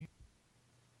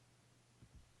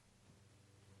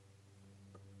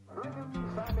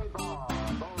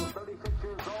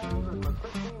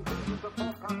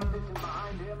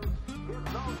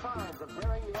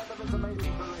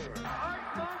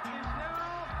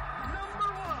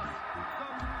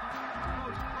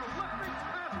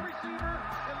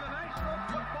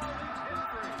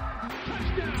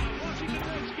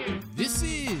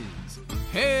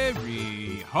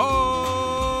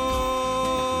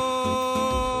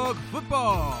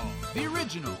Football, the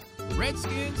original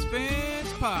Redskins fans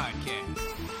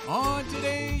podcast. On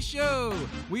today's show,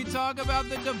 we talk about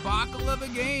the debacle of a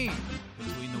game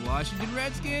between the Washington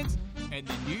Redskins and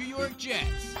the New York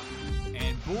Jets.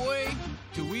 And boy,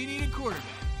 do we need a quarterback.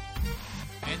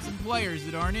 And some players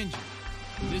that aren't injured.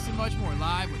 This and much more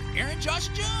live with Aaron, Josh,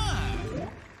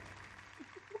 John.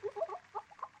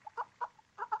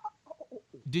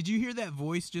 Did you hear that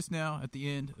voice just now at the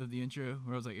end of the intro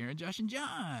where I was like, Aaron, Josh, and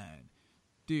John?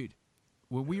 Dude,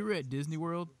 when we were at Disney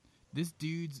World, this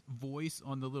dude's voice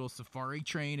on the little safari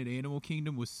train at Animal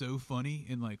Kingdom was so funny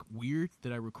and like weird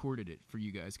that I recorded it for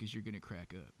you guys because you're going to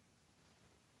crack up.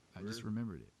 I just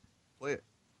remembered it. Play it.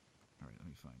 All right, let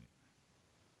me find it.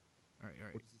 All right.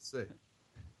 What does it say?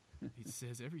 It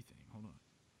says everything. Hold on.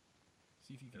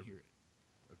 See if you can hear it.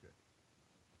 Okay.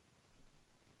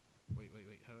 Wait.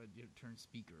 How do you turn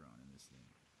speaker on in this thing?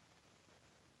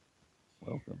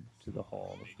 Welcome to the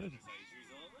Hall of Presidents.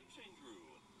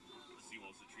 See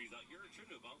most of the trees out here are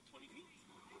trimmed about 20 feet,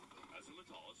 as in the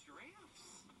tallest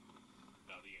giraffes.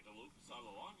 Now the antelopes on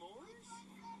the lawnmowers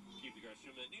keep the grass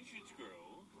trimmed that new shoots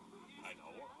grow. And the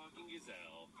warthog and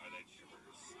gazelle are the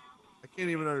trimmers. I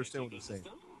can't even understand what they're saying.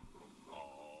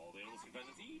 All the animals can find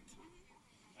to eat.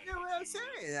 You know what I'm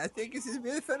saying? I think this is a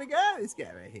really funny guy, this guy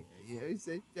right here. You know, he's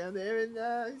down there and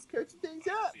he's coaching things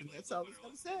up. And that's all he's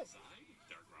going to say.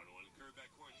 Dark brown one curved back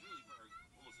corners really far,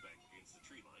 almost back against the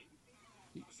tree line.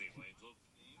 The same antelope.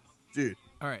 Dude.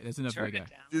 All right, that's enough of that guy.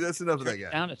 Dude, that's enough of that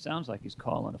guy. It sounds like he's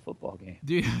calling a football game.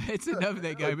 Dude, it's enough of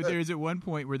that guy. But there's at one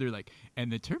point where they're like, and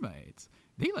the termites,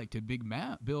 they like to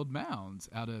build mounds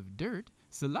out of dirt,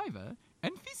 saliva,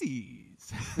 and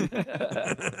feces.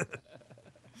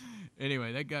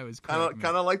 Anyway, that guy was kind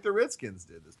of like the Redskins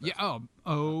did this. Yeah.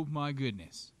 Oh my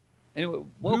goodness. Anyway,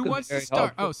 welcome Who wants to to Harry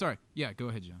start? Hog Oh, sorry. Yeah, go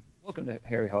ahead, John. Welcome to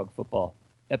Harry Hog Football,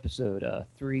 episode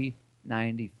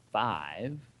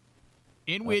 395.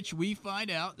 In which we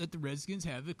find out that the Redskins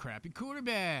have a crappy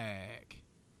quarterback.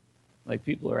 Like,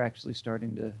 people are actually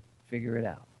starting to figure it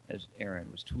out, as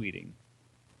Aaron was tweeting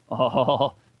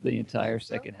all the entire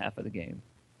second half of the game.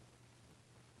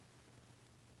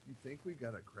 You think we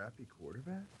got a crappy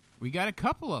quarterback? We got a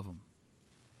couple of them.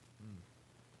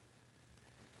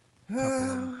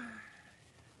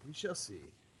 We shall see.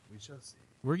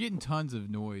 We're getting tons of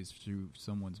noise through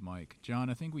someone's mic. John,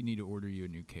 I think we need to order you a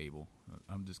new cable.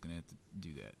 I'm just going to have to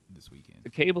do that this weekend. The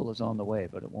cable is on the way,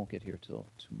 but it won't get here till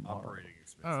tomorrow. Operating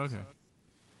expenses. Oh, okay.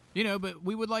 You know, but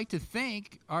we would like to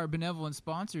thank our benevolent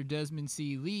sponsor, Desmond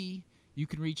C. Lee. You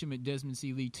can reach him at Desmond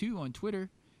C. Lee 2 on Twitter.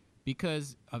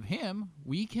 Because of him,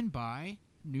 we can buy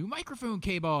new microphone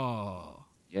cable.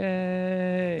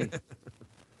 Yay!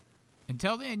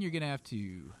 Until then, you're going to have to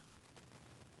You're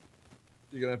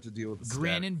going to have to deal with the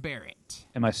grin static. and bear it.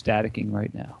 Am I staticking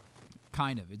right now?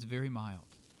 Kind of. It's very mild.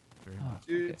 Very mild.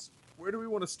 Dude, Okay. where do we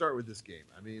want to start with this game?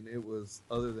 I mean, it was,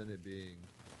 other than it being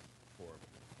horrible.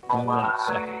 Hold on a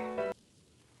second.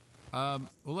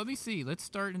 Well, let me see. Let's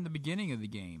start in the beginning of the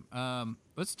game.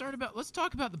 Let's talk about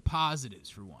the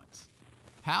positives for once.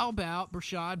 How about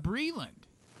Bashaud Breeland?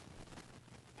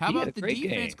 How He had about a the great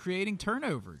defense game. creating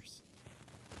turnovers?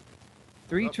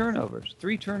 Three turnovers,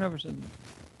 and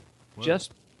Whoa.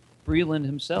 just Breeland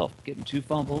himself getting 2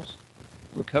 fumbles,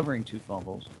 recovering 2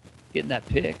 fumbles, getting that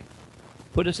pick,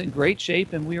 put us in great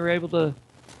shape, and we were able to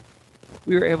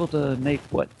make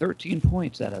 13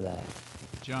 points out of that.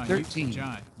 John, 13.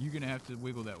 You're gonna have to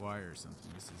wiggle that wire or something.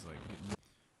 This is like getting...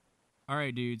 All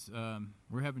right, dudes.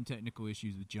 We're having technical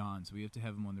issues with John, so we have to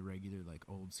have him on the regular, like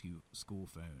old school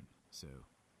phone. So,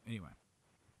 anyway,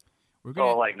 we're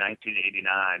gonna. Oh, like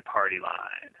 1989 party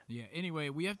line. Yeah. Anyway,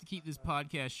 we have to keep this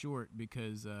podcast short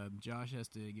because Josh has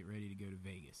to get ready to go to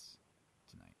Vegas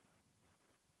tonight.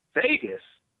 Vegas.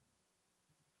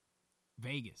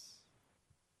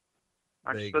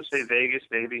 Aren't you supposed to say Vegas,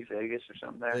 baby? Vegas or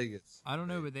something there? Vegas. I don't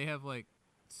know, but they have like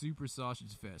Super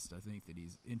Sausage Fest. I think that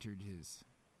he's entered his.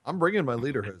 I'm bringing my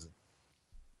Lederhosen.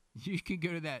 You could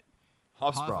go to that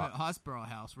Hofstra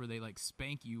house where they like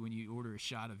spank you when you order a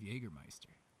shot of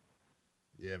Jägermeister.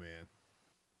 Yeah, man.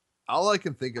 All I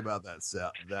can think about that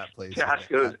place. Josh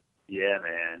goes, yeah,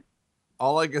 man.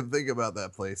 All I can think about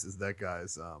that place is that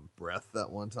guy's breath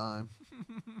that one time.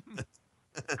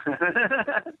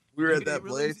 We were at that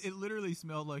place. It literally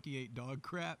smelled like he ate dog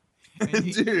crap. And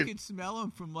you could smell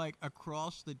him from like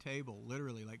across the table,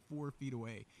 literally like 4 feet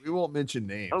away. We won't mention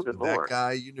names, Oh, but good that Lord.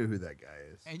 guy, you knew who that guy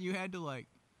is. And you had to like,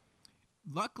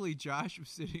 luckily Josh was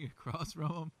sitting across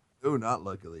from him. Oh, not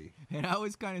luckily. And I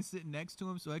was kind of sitting next to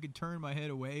him so I could turn my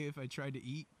head away if I tried to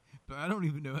eat. But I don't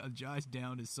even know how Josh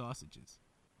downed his sausages.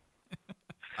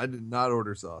 I did not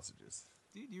order sausages.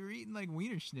 Dude, you were eating like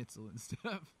Wiener Schnitzel and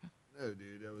stuff. No,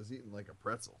 dude, I was eating like a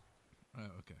pretzel. Oh,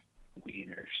 okay.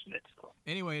 Wiener Schnitzel.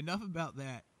 Anyway, enough about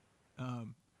that.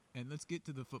 And let's get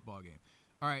to the football game.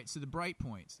 All right, so the bright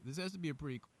points. This has to be a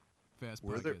pretty fast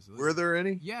podcast. Were there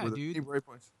any? Yeah, were there dude. Any bright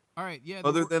points? All right, yeah.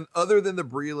 Other than the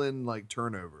Breland like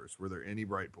turnovers, were there any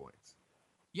bright points?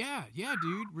 Yeah,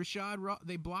 dude.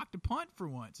 They blocked a punt for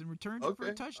once and returned it for a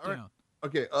Okay, touchdown. all right.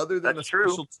 Okay, other than That's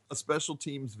true. a special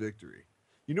teams victory.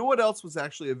 You know what else was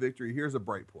actually a victory? Here's a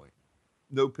bright point.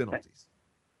 No penalties.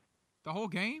 The whole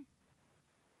game?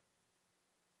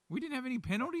 We didn't have any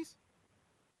penalties?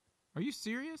 Are you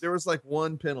serious? There was like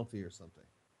one penalty or something.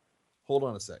 Hold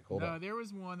on a sec. Hold no, on. there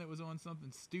was one that was on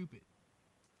something stupid.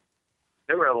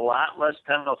 There were a lot less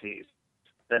penalties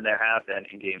than there have been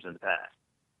in games in the past.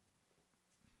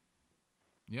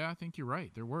 Yeah, I think you're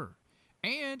right. There were.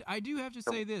 And I do have to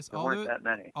say this. There weren't that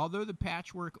many. Although the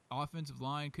patchwork offensive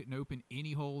line couldn't open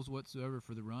any holes whatsoever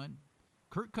for the run,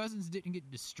 Kirk Cousins didn't get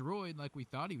destroyed like we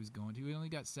thought he was going to. He only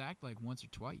got sacked like once or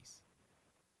twice.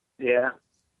 Yeah.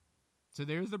 So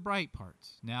there's the bright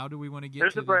parts. Now do we want to get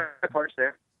There's to the bright parts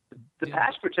there. The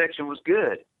pass protection was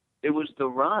good. It was the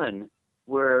run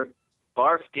where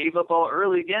Barf gave up all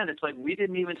early again. It's like we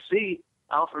didn't even see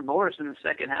Alfred Morris in the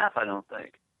second half, I don't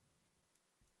think.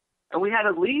 And we had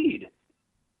a lead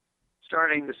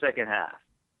starting the second half.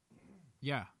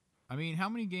 Yeah. I mean, how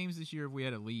many games this year have we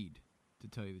had a lead, to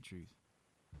tell you the truth?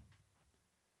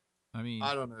 I mean,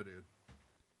 I don't know, dude.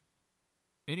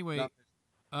 Anyway,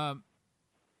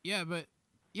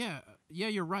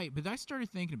 you're right. But I started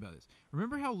thinking about this.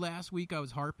 Remember how last week I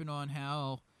was harping on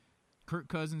how Kirk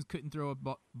Cousins couldn't throw a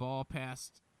ball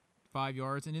past 5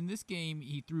 yards? And in this game,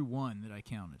 he threw one that I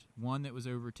counted, one that was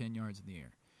over 10 yards in the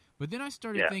air. But then I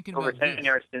started thinking over about 10 this.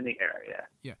 yards in the air, yeah.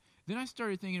 Yeah. Then I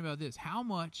started thinking about this. How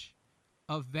much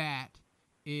of that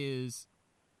is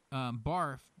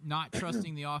Barf not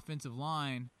trusting the offensive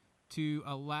line to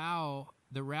allow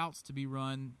the routes to be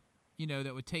run,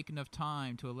 that would take enough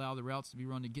time to allow the routes to be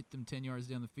run to get them 10 yards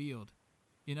down the field?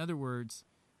 In other words,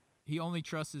 he only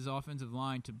trusts his offensive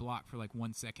line to block for like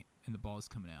 1 second and the ball is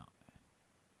coming out.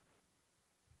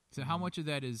 So how much of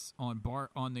that is on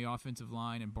the offensive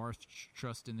line and Barth's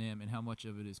trust in them, and how much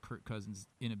of it is Kirk Cousins'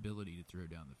 inability to throw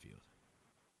down the field?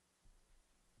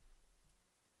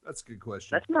 That's a good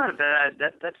question. That's not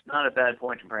a bad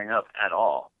point to bring up at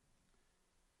all.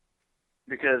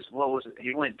 Because what was it?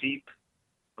 He went deep,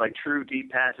 like true deep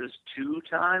passes 2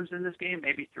 times in this game,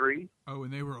 maybe 3. Oh,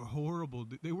 and they were horrible.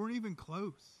 They weren't even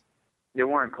close. They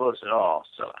weren't close at all.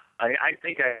 So I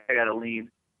think I got to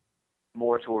lean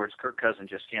more towards Kirk Cousins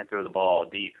just can't throw the ball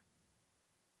deep.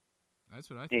 That's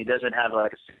what I think. He doesn't have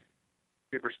like a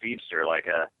super speedster like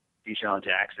a Deshaun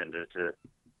Jackson to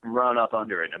run up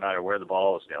under it no matter where the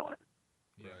ball is going.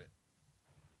 Yeah. Right.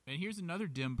 And here's another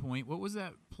dim point. What was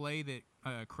that play that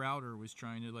Crowder was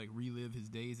trying to like relive his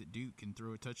days at Duke and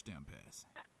throw a touchdown pass?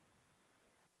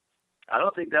 I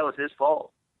don't think that was his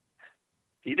fault.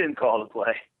 He didn't call the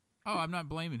play. Oh, I'm not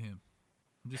blaming him.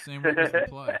 I'm just saying what was the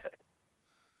play.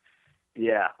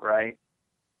 Yeah, right.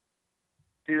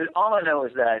 Dude, all I know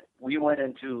is that we went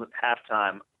into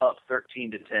halftime up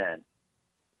 13-10,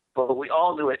 but we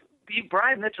all knew it.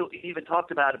 Brian Mitchell even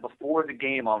talked about it before the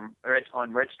game on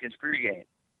Redskins pregame.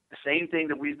 The same thing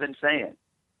that we've been saying.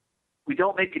 We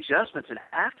don't make adjustments at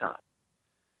halftime.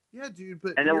 Yeah, dude.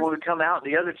 But and then when we come out,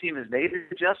 the other team has made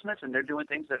adjustments and they're doing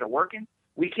things that are working.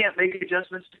 We can't make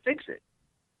adjustments to fix it,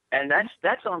 and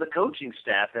that's on the coaching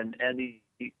staff and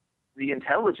the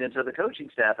intelligence of the coaching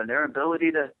staff and their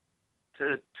ability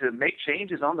to make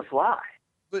changes on the fly.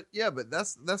 But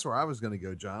that's where I was going to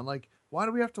go, John. Like, why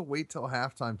do we have to wait till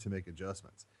halftime to make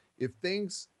adjustments? If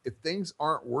things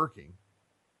aren't working,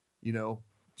 do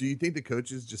you think the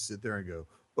coaches just sit there and go,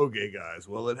 okay, guys,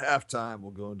 well, at halftime,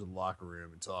 we'll go into the locker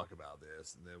room and talk about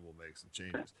this, and then we'll make some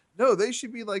changes? No, they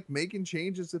should be like making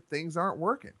changes if things aren't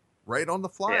working right on the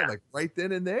fly, like right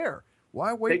then and there.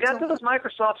 Why wait? They got those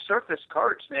Microsoft Surface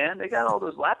carts, man. They got all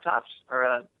those laptops,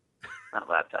 or not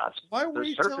laptops. Why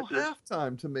wait till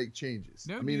halftime to make changes?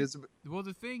 No, I mean, well,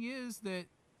 the thing is that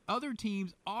other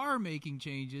teams are making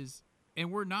changes,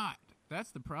 and we're not.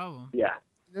 That's the problem. Yeah,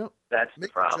 that's the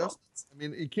problem. I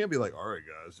mean, it can't be like, all right,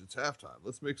 guys, it's halftime.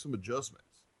 Let's make some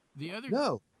adjustments.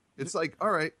 It's like,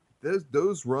 all right,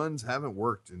 those runs haven't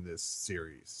worked in this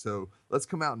series, so let's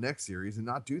come out next series and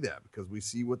not do that because we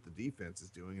see what the defense is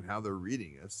doing and how they're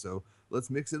reading us. So let's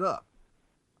mix it up.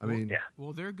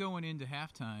 Well, they're going into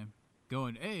halftime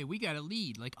going, hey, we got a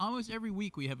lead. Like almost every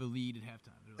week we have a lead at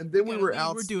halftime. Like, and then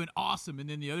we're doing awesome. And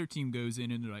then the other team goes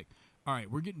in and they're like, all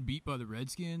right, we're getting beat by the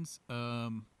Redskins.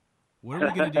 What are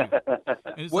we going to do?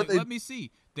 And it's What like, they- let me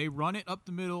see. They run it up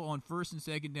the middle on first and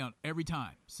second down every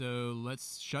time. So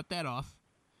let's shut that off,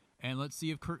 and let's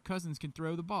see if Kirk Cousins can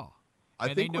throw the ball. I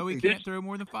And they think know what he they- can't throw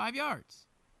more than 5 yards.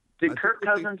 Did think Kirk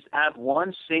what they- Cousins have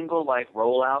one single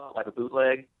rollout, like a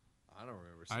bootleg? I don't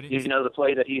remember. I seeing didn't You know the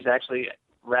play that he's actually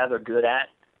rather good at.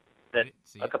 That didn't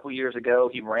see a it. couple years ago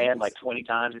he ran like 20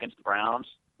 times against the Browns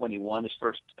when he won his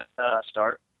first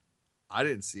start. I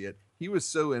didn't see it. He was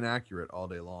so inaccurate all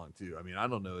day long too. I mean, I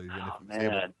don't know even if he was able to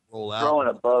man. roll out, Throwing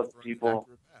and above throw an people.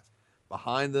 accurate pass.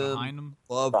 behind them, Behind them.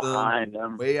 above Behind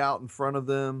them. way out in front of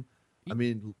them. I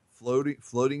mean,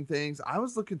 floating things. I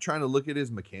was trying to look at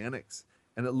his mechanics,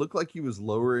 and it looked like he was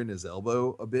lowering his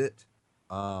elbow a bit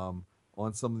on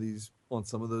some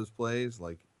of those plays,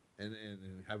 like and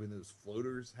having those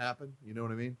floaters happen. You know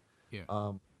what I mean? Yeah.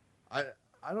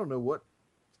 I don't know what's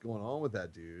going on with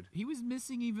that dude. He was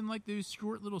missing even like those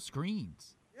short little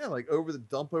screens. Yeah, like over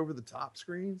the top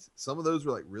screens. Some of those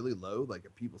were like really low, like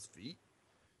at people's feet.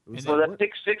 It was And Well, like, that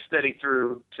pick six that he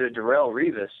threw to Darrell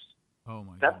Revis, Oh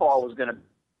my. that ball was going to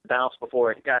bounce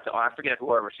before it got to, I forget who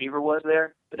our receiver was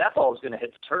there, but that ball was going to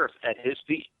hit the turf at his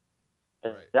feet.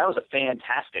 And Right. that was a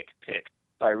fantastic pick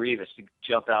by Revis to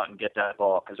jump out and get that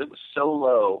ball because it was so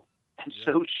low and Yeah.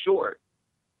 so short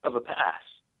of a pass.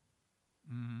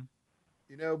 Mm-hmm.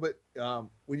 You know, but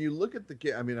when you look at the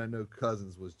game, I mean, I know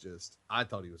Cousins was I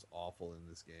thought he was awful in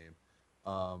this game.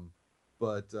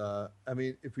 But I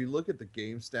mean, if we look at the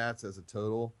game stats as a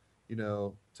total,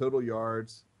 total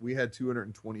yards, we had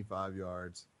 225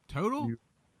 yards. Total?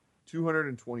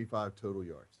 225 total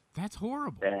yards. That's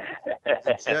horrible.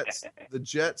 The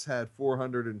Jets had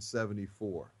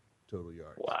 474 total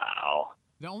yards. Wow.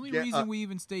 The only Yeah, reason we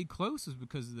even stayed close was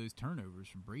because of those turnovers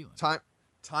from Breland.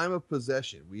 Time of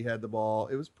possession, we had the ball.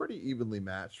 It was pretty evenly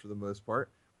matched for the most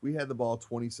part. We had the ball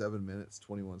 27 minutes,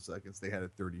 21 seconds. They had it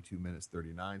 32 minutes,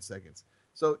 39 seconds.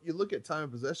 So you look at time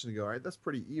of possession and go, all right, that's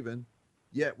pretty even.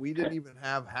 Yet we didn't even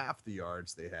have half the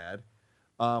yards they had.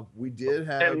 We did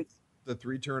have the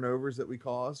 3 turnovers that we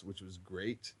caused, which was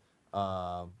great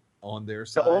on their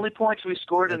side. The only points we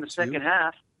scored in the Two. second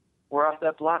half were off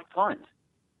that blocked punt.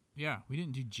 Yeah, we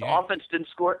didn't do The jack. offense didn't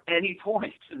score any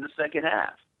points in the second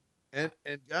half and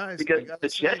guys, because I gotta the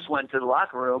Jets say, went to the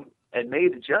locker room and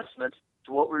made adjustments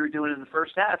to what we were doing in the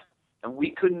first half, and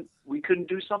we couldn't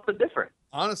do something different.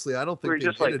 honestly, I don't We think were they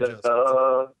just did like,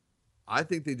 adjustments. I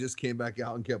think they just came back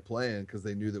out and kept playing because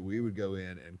they knew that we would go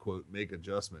in and quote make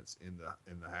adjustments in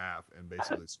the half and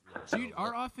basically screw Dude, ourselves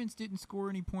our up. offense didn't score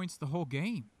any points the whole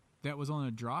game. That was on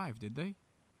a drive, did they?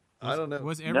 I don't know.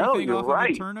 Was No, everything you're off right.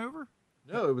 of a turnover?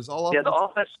 No, it was all Yeah, the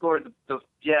offensive. offense scored the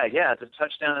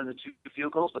touchdown and the 2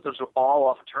 field goals, but those were all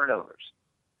off turnovers.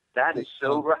 That is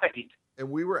so right. And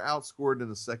we were outscored in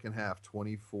the second half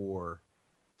 24-6.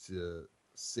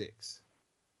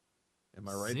 Am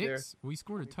I right there? 6? We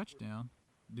scored a touchdown.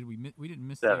 Did we? We didn't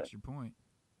miss 7. the extra point.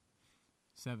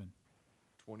 7.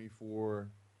 24-7.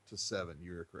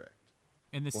 You're correct.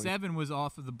 And the 20. 7 was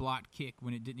off of the blocked kick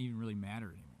when it didn't even really matter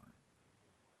anymore.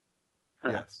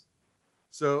 Yes.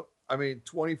 So, I mean,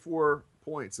 24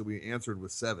 points that we answered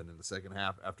with 7 in the second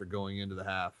half after going into the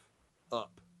half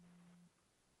up.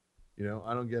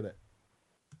 I don't get it.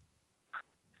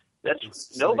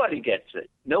 It's Nobody gets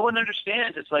it. No one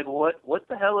understands. It's like, what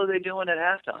the hell are they doing at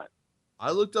halftime?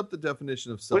 I looked up the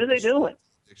definition of What are they self-destruct doing?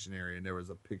 dictionary, and there was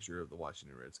a picture of the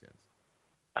Washington Redskins.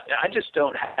 I just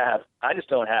don't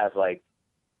have like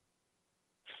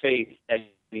faith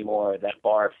anymore that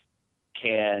Barf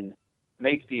can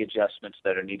make the adjustments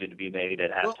that are needed to be made at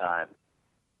Well- halftime.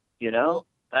 Well,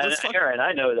 And let's talk- Aaron,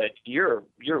 I know that you're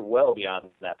well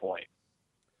beyond that point.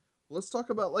 Let's talk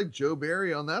about like Joe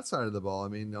Barry on that side of the ball. I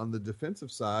mean, on the defensive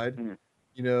side, Mhm.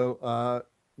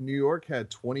 New York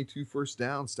had 22 first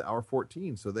downs to our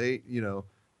 14. So they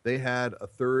had a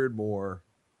third more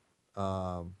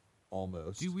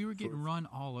almost. Dude, we were getting run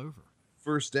all over.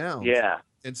 first downs. Yeah.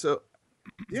 And so,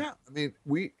 yeah, I mean,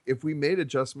 if we made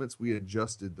adjustments, we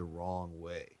adjusted the wrong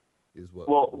way is what.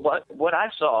 Well, what I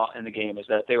saw in the game is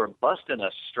that they were busting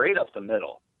us straight up the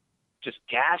middle, just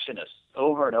gashing us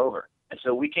over and over. And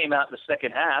so we came out in the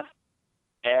second half,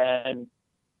 and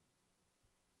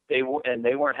they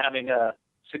weren't having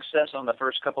success on the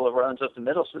first couple of runs up the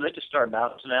middle, so they just started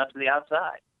bouncing out to the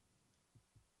outside.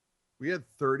 We had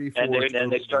 34. And they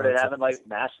total started yards having like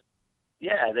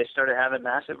they started having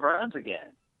massive runs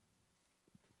again.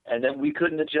 And then we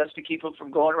couldn't adjust to keep them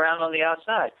from going around on the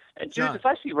outside. And dude, John. if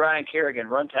I see Ryan Kerrigan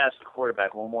run past the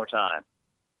quarterback one more time,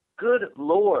 good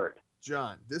Lord.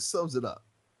 John, this sums it up.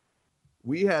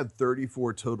 We had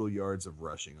 34 total yards of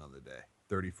rushing on the day.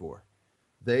 34.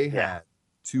 They Yeah. had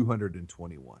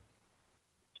 221.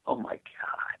 Oh, my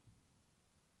God.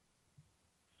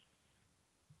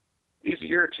 These are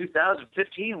your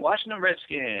 2015 Washington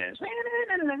Redskins.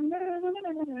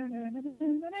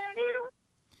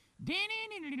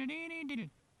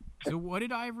 So what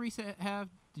did Ivory have?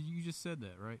 Did you just said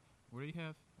that, right? What did he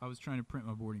have? I was trying to print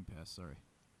my boarding pass. Sorry.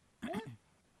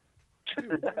 Dude,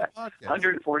 we're doing a podcast.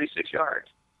 146 yards.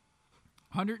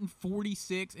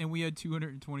 146, and we had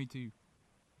 222.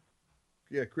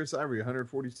 Yeah, Chris Ivory,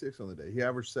 146 on the day. He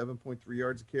averaged 7.3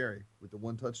 yards a carry with the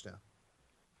one touchdown.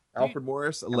 Alfred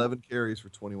Morris, 11 carries for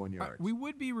 21 yards. We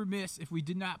would be remiss if we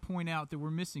did not point out that we're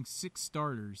missing 6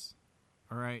 starters.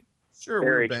 All right. Sure,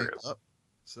 Very we're banked true. up.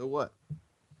 So what?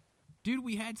 Dude,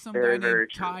 we had some Very, guy very named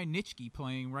true. Ty Nitschke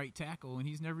playing right tackle, and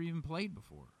he's never even played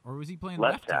before. Or was he playing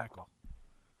Left left tackle?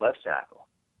 Left tackle.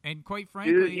 And quite Dude,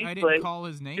 frankly, he I didn't played- call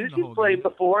his name Dude, the he whole played game.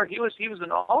 before. He was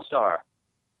an all-star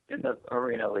in the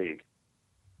Arena League,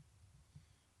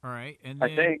 All right. And I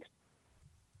then, think.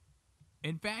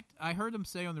 in fact, I heard him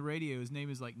say on the radio his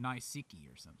name is like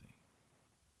Nysiki or something.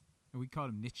 And we called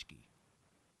him Nitschke.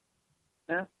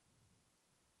 Yeah.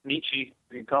 Nietzsche.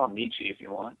 You can call him Nietzsche if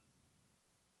you want.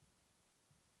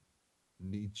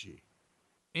 Nietzsche.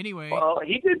 Anyway, Well,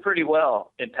 he did pretty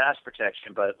well in pass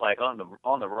protection, but like on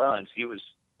the runs, he was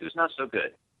not so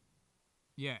good.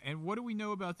 yeah. And what do we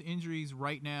know about the injuries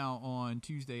right now on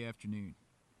Tuesday afternoon?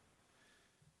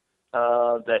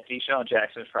 That Deshaun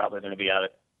Jackson's probably going to be out a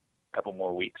couple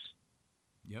more weeks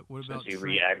Yep. What since about he Trent?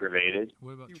 re-aggravated.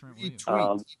 What about Trent He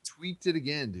Williams? tweaked it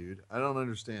again, dude. I don't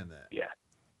understand that. Yeah.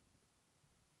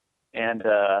 And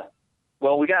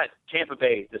well, we got Tampa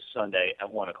Bay this Sunday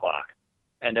at 1:00,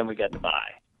 and then we got the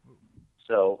bye.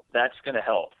 So that's going to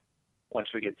help once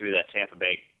we get through that Tampa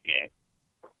Bay game.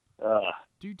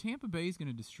 Dude, Tampa Bay's going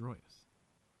to destroy us.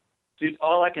 Dude,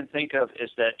 all I can think of is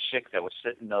that chick that was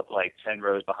sitting up like 10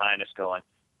 rows behind us going,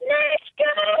 "Let's go,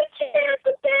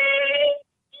 Tampa Bay!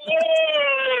 Yeah!"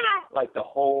 Like the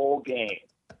whole game.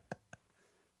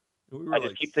 We were I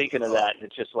just keep thinking of that, and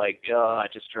it's just like,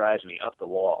 it just drives me up the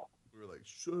wall. We were like,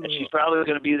 shut And she's up. probably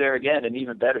going to be there again in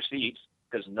even better seats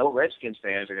because no Redskins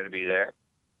fans are going to be there.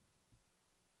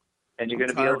 And you're I'm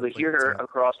going to be able to tired of hear playing her Tampa.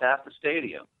 across half the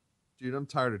stadium. Dude, I'm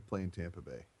tired of playing Tampa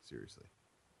Bay. Seriously.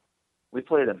 We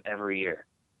play them every year.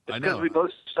 It's I because know. we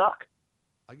both suck.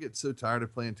 I get so tired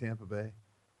of playing Tampa Bay.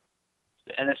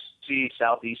 The NFC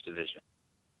Southeast Division.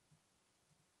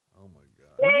 Oh, my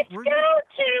God. We're,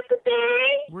 Tampa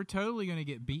Bay! we're totally going to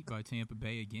get beat by Tampa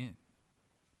Bay again.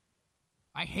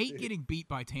 I hate getting beat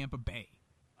by Tampa Bay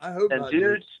I hope And not,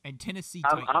 dudes, and Tennessee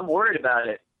I'm Titans. worried about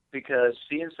it because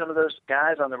seeing some of those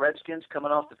guys on the Redskins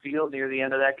coming off the field near the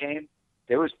end of that game,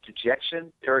 there was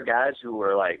dejection. There were guys who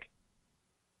were like,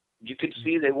 you could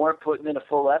see they weren't putting in a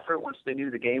full effort once they knew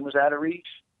the game was out of reach.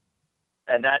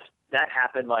 And that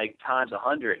happened like times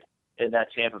 100 in that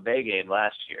Tampa Bay game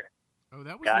last year. Oh,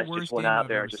 that was Guys the worst just went game out I've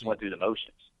there ever and just seen. went through the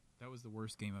motions. That was the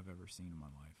worst game I've ever seen in my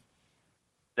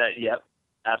life. Yep,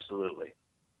 absolutely.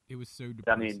 It was so I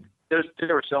depressing. mean, there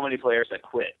were so many players that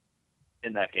quit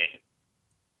in that game.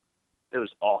 It was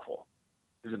awful.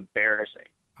 It was embarrassing.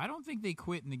 I don't think they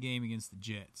quit in the game against the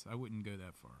Jets. I wouldn't go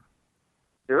that far.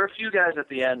 There were a few guys at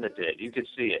the end that did. You could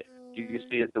see it. You could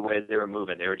see it the way they were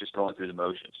moving. They were just going through the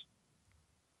motions.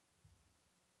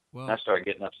 Well, I started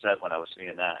getting upset when I was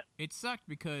seeing that. it sucked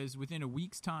because within a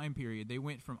week's time period, they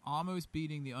went from almost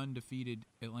beating the undefeated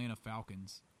Atlanta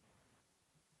Falcons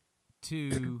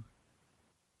to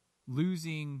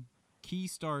losing key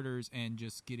starters and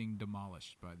just getting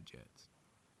demolished by the Jets.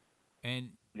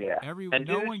 And Yeah. And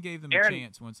no dude, one gave them Aaron- a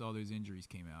chance once all those injuries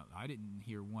came out. I didn't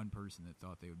hear one person that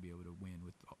thought they would be able to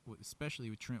win especially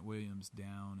with Trent Williams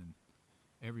down and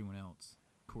everyone else.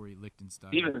 Corey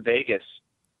Lichtenstein.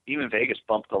 Even Vegas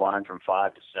bumped the line from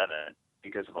 5 to 7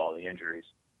 because of all the injuries.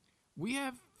 We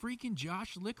have freaking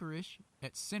Josh Licorice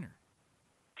at center.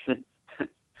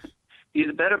 He's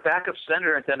a better backup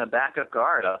center than a backup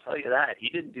guard, I'll tell you that. He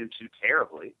didn't do too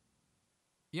terribly.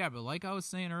 Yeah, but like I was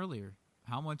saying earlier,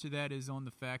 how much of that is on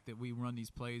the fact that we run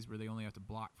these plays where they only have to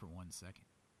block for 1 second?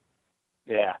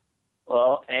 Yeah.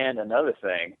 Well, and another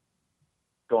thing,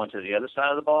 going to the other side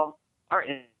of the ball, our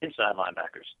inside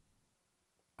linebackers,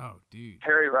 Oh, dude.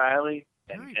 Perry Riley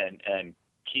Perry- and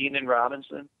Keenan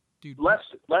Robinson. Dude, Less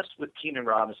with Keenan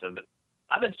Robinson, but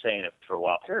I've been saying it for a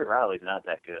while. Perry Riley's not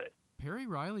that good. Perry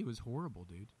Riley was horrible,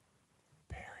 dude.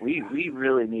 We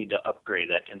really need to upgrade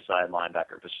that inside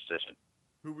linebacker position.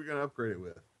 Who are we going to upgrade it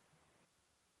with?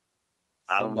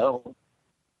 I don't know.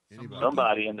 Anybody?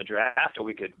 Somebody in the draft, or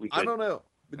we could I don't know.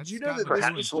 But That's you know Scott that Perhaps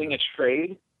perhaps this swing a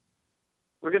trade.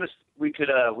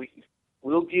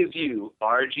 We'll give you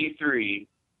RG3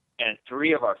 and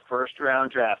 3 of our first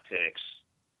round draft picks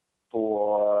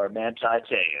for Manti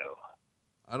Te'o.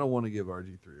 I don't want to give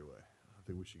RG3 away. I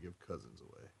think we should give Cousins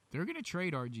away. They're going to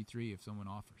trade RG3 if someone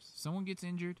offers. Someone gets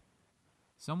injured,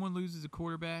 someone loses a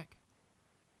quarterback,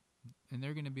 and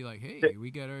they're going to be like, hey,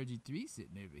 we got RG3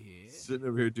 sitting over here. Sitting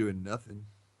over here doing nothing.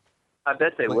 I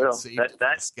bet they Playing will. safe That for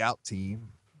the scout team.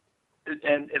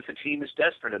 and if a team is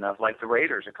desperate enough, like the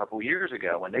Raiders a couple years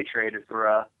ago when they traded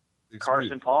for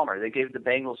Carson Palmer, they gave the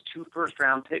Bengals 2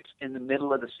 first-round picks in the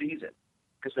middle of the season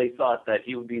because they thought that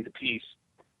he would be the piece.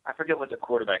 I forget what the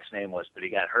quarterback's name was, but he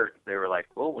got hurt. They were like,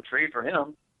 well, we'll trade for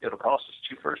him. It'll cost us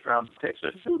 2 first-round picks.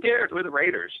 But who cares? We're the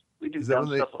Raiders. We do dumb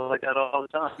stuff like that all the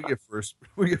time.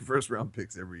 We get first-round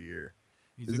picks every year.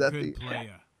 He's a good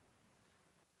player.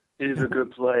 He's a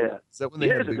good player. Is that when He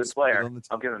they is a good player.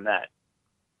 I'll give him that.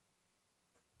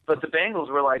 But the Bengals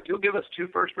were like, you'll give us 2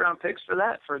 first-round picks for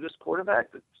that, for this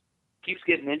quarterback that keeps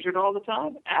getting injured all the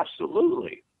time?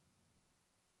 Absolutely.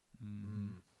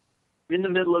 In the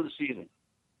middle of the season.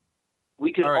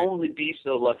 We could only be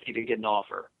so lucky to get an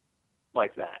offer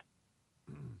like that.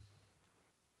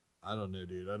 I don't know,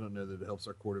 dude. I don't know that it helps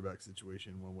our quarterback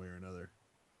situation one way or another.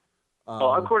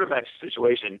 Our quarterback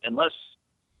situation, unless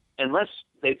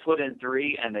they put in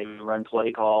 3 and they run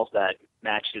play calls that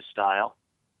match his style,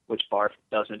 which Barf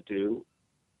doesn't do,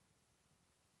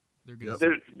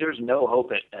 there's no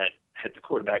hope at the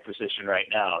quarterback position right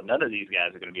now. None of these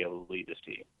guys are going to be able to lead this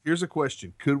team. Here's a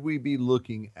question. Could we be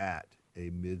looking at a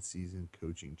mid-season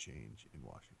coaching change in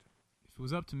Washington? If it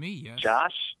was up to me, yes.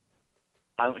 Josh,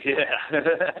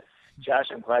 Josh,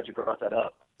 I'm glad you brought that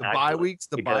up. The bye week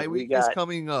is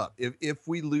coming up. If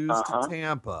we lose to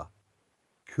Tampa,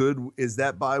 is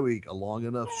that bye week a long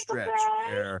enough stretch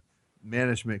where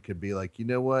management could be like, you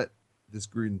know what, this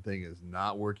Gruden thing is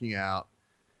not working out,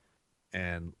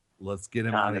 and let's get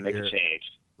him out of here.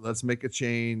 Let's make a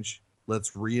change.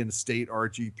 Let's reinstate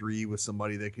RG3 with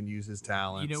somebody that can use his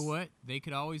talents. You know what? They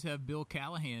could always have Bill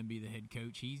Callahan be the head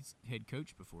coach. He's head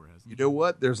coach before, hasn't he? You know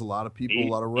what? There's a lot of people, a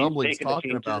lot of rumblings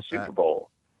talking about that. Super Bowl.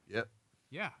 Yep.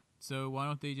 Yeah. So why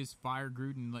don't they just fire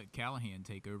Gruden and let Callahan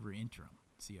take over interim?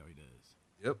 See how he does.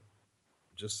 Yep.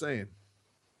 Just saying.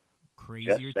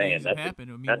 Crazier things have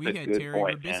happened. I mean, we had Terry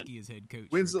Robisky as head coach.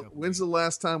 When's the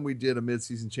last time we did a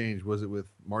midseason change? Was it with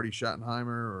Marty Schottenheimer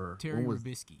or Terry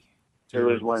Robisky? It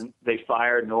was when they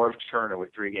fired Norv Turner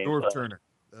with 3 games left. Turner.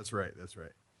 That's right.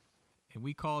 And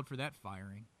we called for that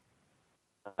firing.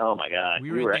 Oh, my God.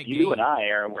 You and I,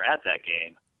 Aaron, were at that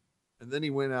game. And then he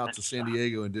went out to San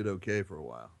Diego and did okay for a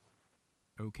while.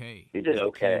 Okay. He did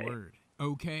okay. Word.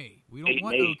 Okay. We don't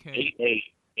want 8-8, okay.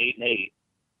 8-8.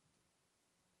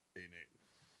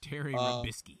 Terry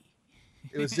Robisky.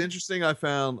 It was interesting. I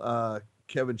found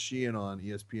Kevin Sheehan on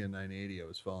ESPN 980. I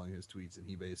was following his tweets, and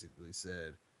he basically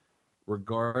said,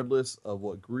 regardless of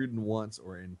what Gruden wants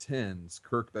or intends,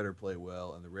 Kirk better play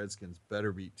well, and the Redskins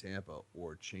better beat Tampa,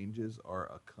 or changes are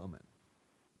a-coming.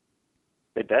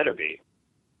 They better be.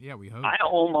 Yeah, we hope. I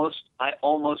almost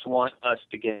want us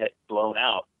to get blown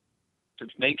out to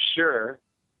make sure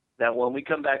that when we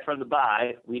come back from the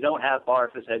bye, we don't have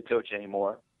Barf as head coach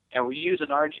anymore, and we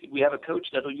have a coach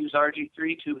that will use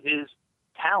RG3 to his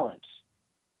talents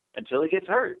until he gets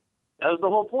hurt. That was the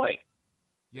whole point.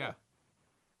 Yeah.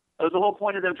 That was the whole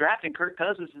point of them drafting Kirk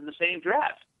Cousins in the same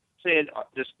draft, saying,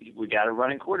 we got a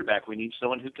running quarterback. We need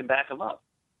someone who can back him up.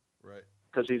 Right.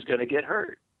 Because he's going to get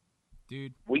hurt.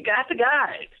 Dude. We got the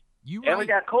guys. You and right. we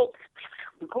got Colt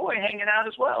McCoy hanging out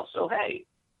as well. So, hey.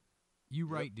 You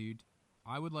right, dude.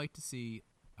 I would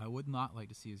not like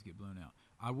to see us get blown out.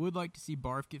 I would like to see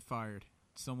Barf get fired,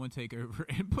 someone take over,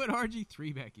 and put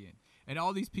RG3 back in. And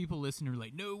all these people listening are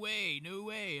like, no way, no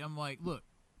way. I'm like, look,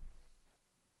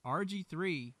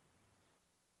 RG3,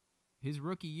 his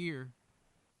rookie year,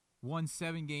 won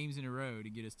 7 games in a row to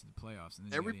get us to the playoffs.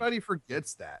 And then everybody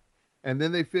forgets that. And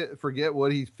then they forget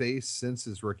what he faced since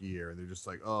his rookie year, and they're just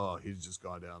like, oh, he's just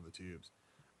gone down the tubes.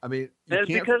 I mean, it's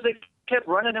because they kept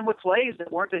running him with plays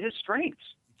that weren't to his strengths.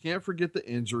 You can't forget the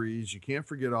injuries. You can't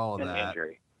forget all of that.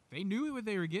 They knew what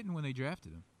they were getting when they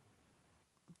drafted him.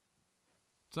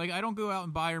 It's like I don't go out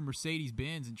and buy a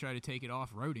Mercedes-Benz and try to take it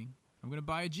off-roading. I'm going to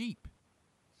buy a Jeep.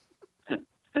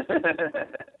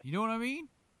 You know what I mean?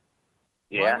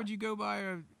 Yeah. Why would you go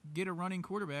get a running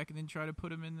quarterback and then try to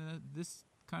put him in this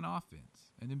kind of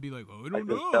offense and then be like, oh, I don't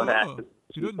know.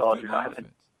 He doesn't fit my offense.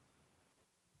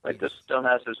 Like the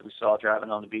Stonehouses we saw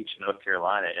driving on the beach in North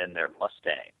Carolina in their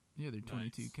Mustang. Yeah, they're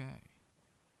 22K.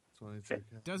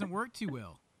 22K. Doesn't work too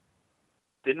well.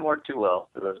 Didn't work too well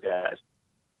for those guys.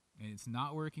 And it's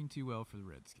not working too well for the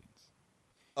Redskins.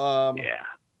 Yeah.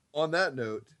 On that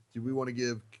note, do we want to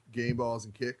give game balls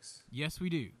and kicks? Yes, we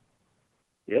do.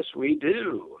 Yes, we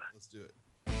do. Let's do it.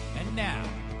 And And now,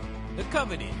 the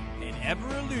coveted and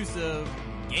ever elusive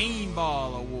Game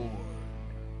Ball Award.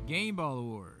 Game Ball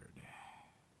Award.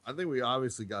 I think we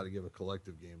obviously got to give a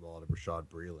collective game ball to Rashad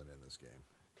Breeland in this game.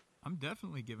 I'm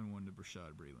definitely giving one to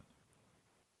Rashad Breeland.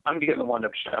 I'm giving one to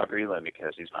Rashad Breeland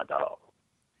because he's my dog.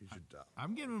 He should die.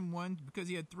 I'm giving him one because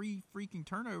he had 3 freaking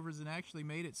turnovers and actually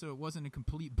made it so it wasn't a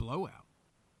complete blowout.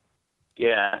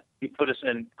 Yeah, he put us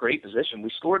in great position.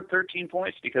 We scored 13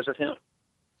 points because of him.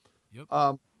 Yep.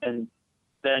 And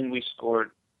then we scored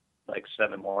like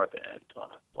 7 more at the end.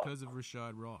 Because of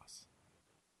Rashad Ross.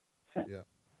 Yeah.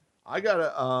 I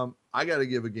gotta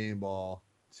give a game ball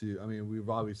to, I mean, we've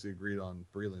obviously agreed on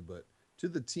Breeland, but to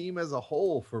the team as a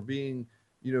whole for being,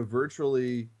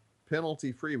 virtually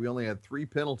penalty free. We only had 3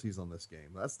 penalties on this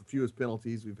game. That's the fewest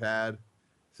penalties we've had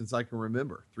since I can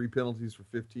remember. 3 penalties for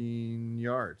 15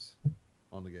 yards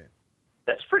on the game.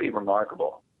 That's pretty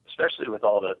remarkable, especially with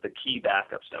all the key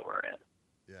backups that we're in.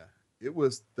 Yeah. It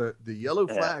was the yellow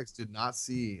flags did not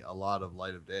see a lot of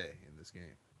light of day in this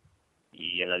game.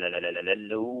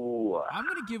 Yellow. I'm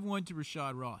going to give one to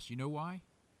Rashad Ross. You know why?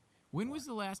 When was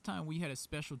the last time we had a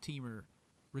special teamer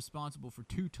responsible for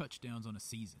 2 touchdowns on a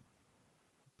season?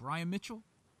 Brian Mitchell?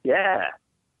 Yeah,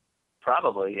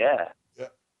 probably, yeah. Yeah.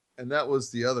 And that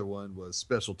was the other one was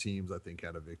special teams, I think,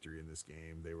 had a victory in this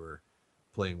game. They were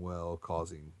playing well,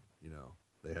 causing,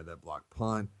 they had that block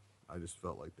punt. I just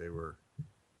felt like they were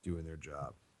doing their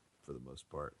job for the most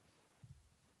part.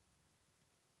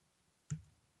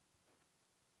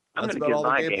 I'm That's going to give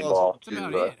my game ball That's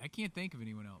about to. it. I can't think of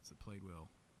anyone else that played well.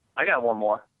 I got one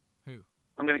more. Who?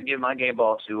 I'm going to give my game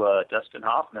ball to Dustin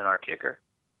Hoffman, our kicker,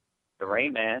 the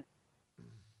Rain Man.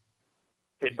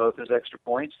 Hit both his extra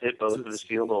points, hit both of his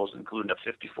field goals, including a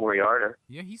 54-yarder.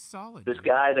 Yeah, he's solid. This dude.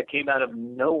 guy that came out of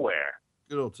nowhere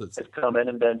Good old Tootsie. has come in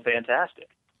and been fantastic.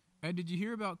 And did you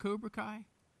hear about Cobra Kai?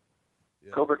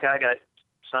 Yeah. Cobra Kai got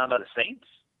signed by the Saints.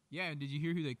 Yeah, and did you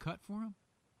hear who they cut for him?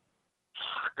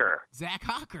 Hawker. Zach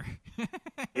Hawker.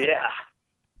 Yeah.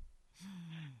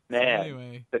 Man,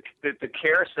 Anyway, the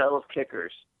carousel of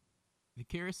kickers. the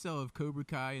carousel of Cobra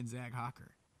Kai and Zach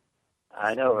Hawker.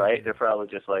 I know, right? They're probably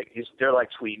just like, they're like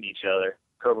tweeting each other.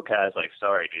 Cobra Kai's like,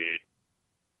 sorry,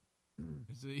 dude.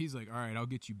 So he's like, all right, I'll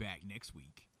get you back next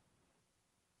week.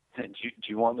 Do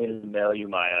you want me to mail you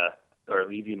my, or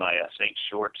leave you my Saint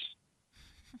shorts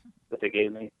that they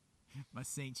gave me? My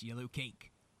Saints yellow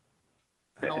cake.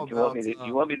 Do How you want about,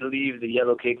 you want me to leave the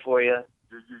yellow cake for you?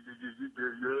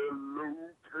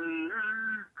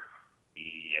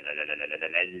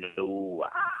 Yellow.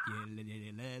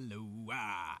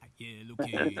 Yellow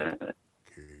cake.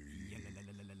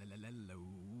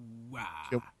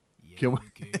 Can we- Yellow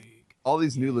cake. all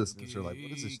these new listeners are like,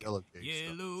 what is this yellow cake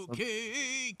Yellow stuff?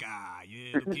 cake.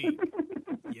 Yellow cake.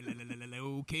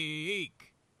 Yellow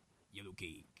cake. Yellow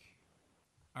cake.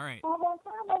 All right.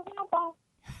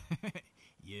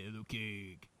 Yellow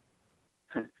cake.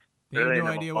 They have Really no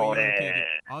no idea what yellow cake is. morning.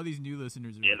 All these new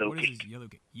listeners are Yellow like, what is cake. this yellow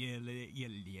cake? Yellow cake.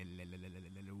 Yellow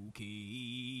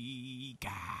cake.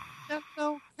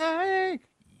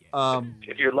 Yeah.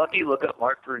 If you're lucky, look up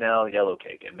Mark Brunel yellow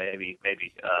cake, and maybe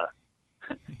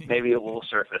it will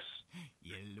surface.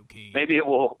 Yellow cake. Maybe it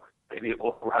will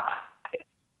rise.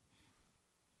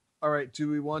 All right. Do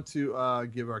we want to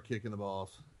give our kick in the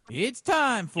balls? It's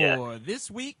time for Yeah. this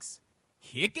week's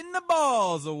Kicking the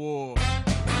Balls Award.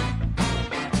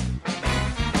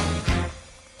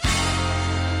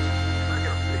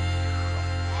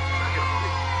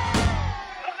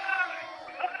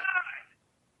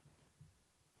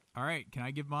 All right, can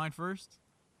I give mine first?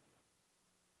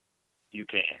 You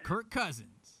can. Kirk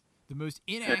Cousins, the most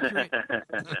inaccurate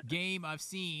game I've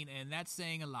seen, and that's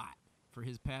saying a lot for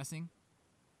his passing.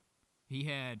 He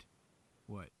had,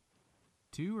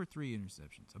 2 or 3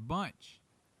 interceptions? A bunch.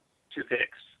 2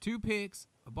 picks. 2 picks,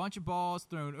 a bunch of balls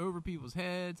thrown over people's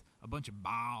heads, a bunch of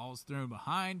balls thrown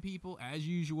behind people, as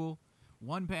usual.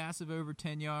 1 pass of over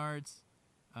 10 yards.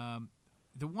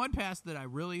 The one pass that I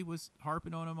really was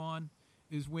harping on him on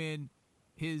is when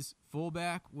his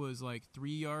fullback was like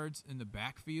 3 yards in the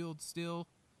backfield still,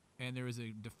 and there was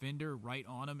a defender right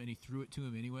on him, and he threw it to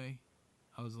him anyway.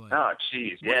 I was like, Oh,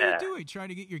 jeez, what are yeah. you doing? Trying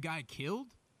to get your guy killed?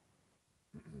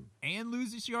 And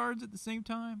lose his yards at the same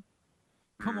time?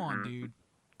 Come on, dude.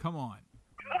 Come on.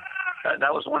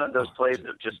 That was one of those plays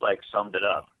that just like summed it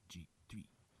up. RG3.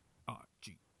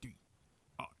 RG3.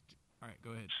 RG. All right,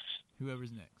 go ahead.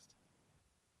 Whoever's next.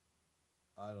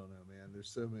 I don't know, man. There's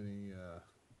so many.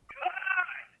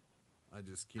 I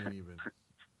just can't even.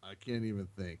 I can't even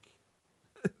think.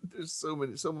 There's so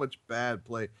much bad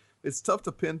play. It's tough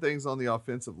to pin things on the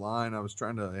offensive line. I was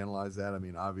trying to analyze that. I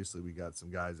mean, obviously we got some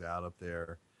guys out up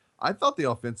there. I thought the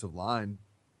offensive line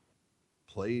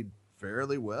played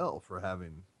fairly well for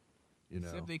having,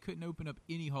 Except they couldn't open up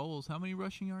any holes. How many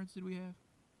rushing yards did we have?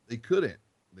 they couldn't.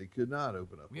 They could not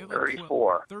open up. We have holes. like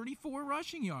 34 34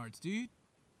 rushing yards, dude.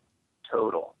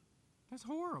 total. That's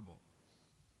horrible.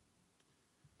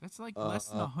 That's like less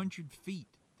than 100 feet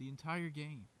the entire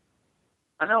game.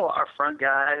 I know our front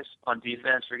guys on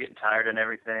defense are getting tired and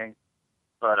everything,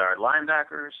 but our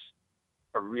linebackers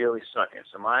are really sucking.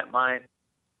 So my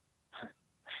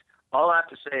all I have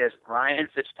to say is Ryan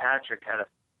Fitzpatrick had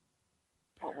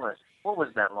what was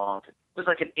that long? It was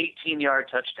like an 18-yard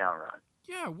touchdown run.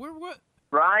 Yeah, what?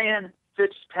 Ryan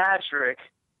Fitzpatrick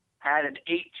had an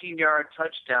 18-yard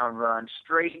touchdown run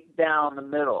straight down the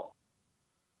middle.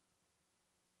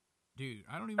 Dude,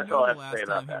 I don't even That's know all I the have to say last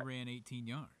about time that. he ran 18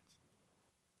 yards.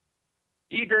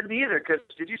 He didn't either, because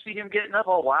did you see him getting up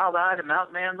all wild-eyed and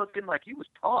mountain man looking like he was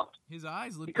pumped? His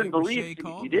eyes looked couldn't like believe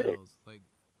Rashay he did it. Caldwell's. Like,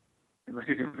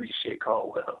 Rashay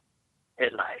Caldwell.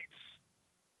 Headlights.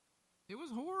 it was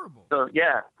horrible. So,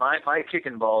 yeah, my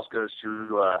kicking balls goes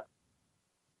to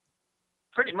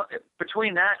pretty much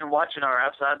between that and watching our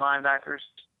outside linebackers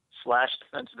 /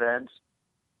 defensive ends,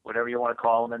 whatever you want to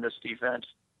call them in this defense.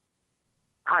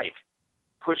 Hike,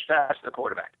 push past the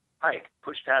quarterback. Hike,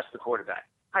 push past the quarterback.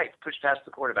 Hike, push past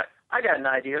the quarterback. I got an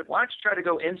idea. Why don't you try to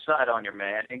go inside on your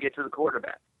man and get to the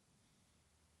quarterback?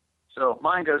 So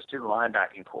mine goes to the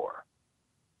linebacking core.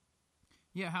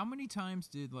 Yeah, how many times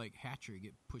did like Hatcher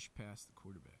get pushed past the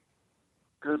quarterback?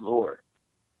 Good Lord.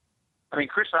 I mean,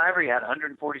 Chris Ivory had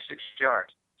 146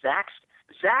 yards. Zach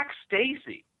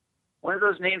Stacy, one of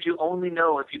those names you only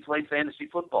know if you play fantasy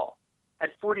football, had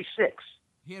 46.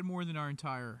 He had more than our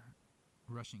entire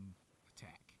rushing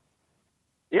attack.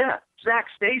 Yeah, Zach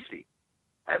Stacy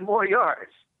had more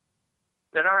yards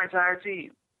than our entire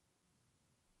team.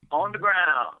 On the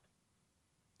ground.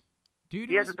 Dude,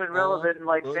 He hasn't been relevant in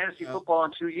like Look fantasy out. football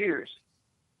in 2 years.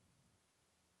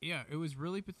 Yeah, it was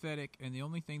really pathetic, and the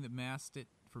only thing that masked it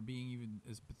for being even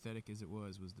as pathetic as it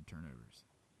was the turnovers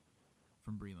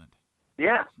from Breland.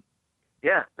 Yeah.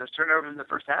 Yeah, those turnovers in the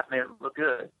first half made it look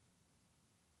good.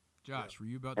 Josh, were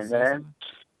you about to And say then- something?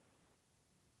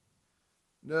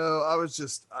 No, I was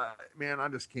just, man, I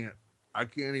just can't. I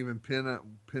can't even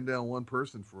pin down one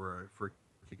person for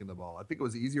kicking the ball. I think it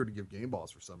was easier to give game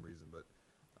balls for some reason, but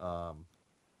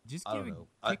Just I don't give know.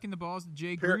 kicking the balls to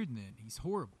Jay Par- Gruden. Then he's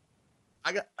horrible.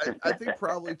 I think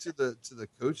probably to the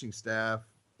coaching staff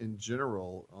in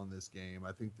general on this game.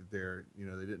 I think that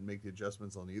they didn't make the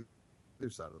adjustments on either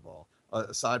side of the ball.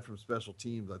 Aside from special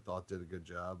teams, I thought did a good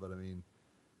job. But I mean,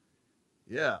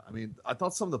 yeah, I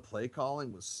thought some of the play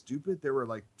calling was stupid. There were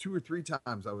like 2 or 3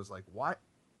 times I was like, why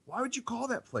would you call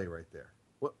that play right there?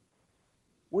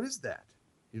 What is that?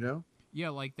 You know? Yeah,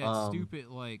 like that Um, stupid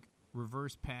like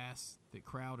reverse pass that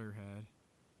Crowder had.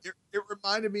 It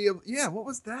reminded me of, what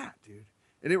was that, dude?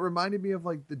 And it reminded me of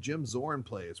like the Jim Zorn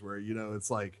plays where, it's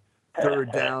like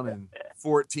 3rd down and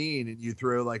 14 and you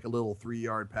throw like a little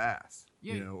 3-yard pass,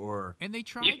 Yeah. or And they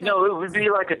tried that. No, it would be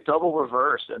like a double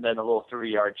reverse and then a little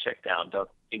 3-yard check down dump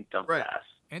Right. pass.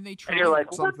 And they And tried you're like,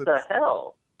 what something- the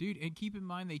hell? dude, and keep in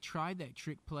mind they tried that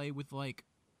trick play with like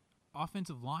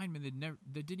offensive linemen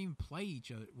that didn't even play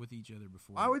each other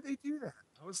before. why would they do that?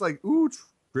 I was like, ooh,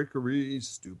 trickery,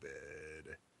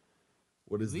 stupid.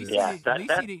 What at is least this?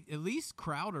 Yeah, at least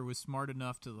Crowder was smart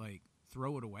enough to like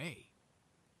throw it away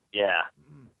Yeah.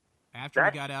 after he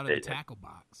That's got out of the it. tackle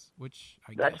box, which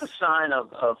I That's guess a sign of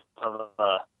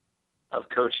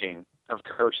coaching, of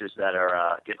coaches that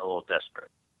are getting a little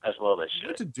desperate, as well they He should.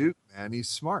 went to Duke, man. He's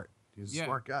smart. He's a Yeah.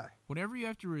 smart guy. whenever you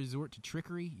have to resort to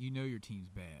trickery, you know your team's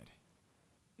bad.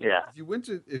 Yeah.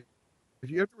 If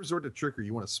you have to resort to trickery,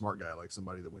 you want a smart guy like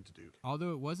somebody that went to Duke.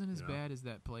 Although it wasn't as Yeah. bad as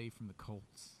that play from the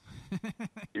Colts.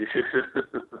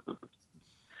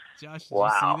 Josh, did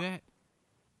Wow. you see that?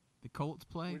 The Colts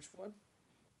play? one?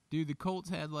 Dude, the Colts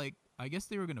had like, I guess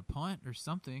they were going to punt or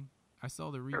something. I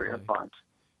saw the Very replay. fun.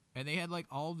 And they had like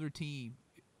all of their team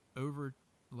over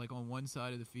like on one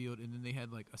side of the field, and then they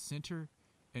had like a center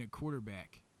and a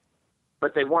quarterback.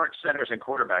 But they weren't centers and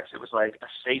quarterbacks. It was like a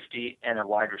safety and a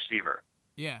wide receiver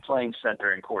Yeah. playing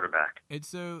center and quarterback. And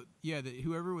so, yeah,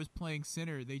 whoever was playing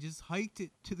center, they just hiked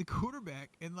it to the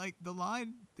quarterback, and like the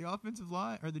offensive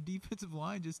line or the defensive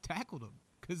line just tackled him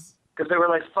because Because there were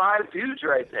like 5 dudes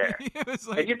right there. it was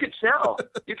And like, you could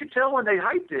tell when they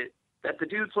hyped it that the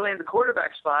dude playing the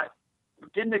quarterback spot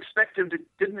didn't expect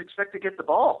to get the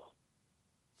ball.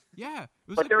 yeah, it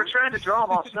was But like, they were trying to draw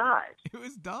him offside. It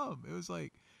was dumb. It was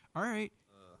like, all right,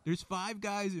 there's 5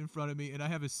 guys in front of me, and I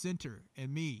have a center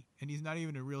and me, and he's not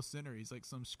even a real center. He's like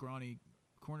some scrawny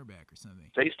cornerback or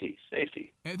something.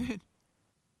 Safety. And then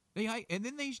And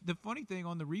then the funny thing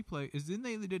on the replay is then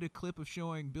they did a clip of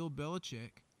showing Bill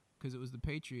Belichick, because it was the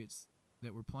Patriots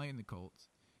that were playing the Colts,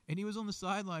 and he was on the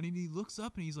sideline and he looks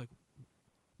up and he's like,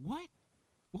 "What?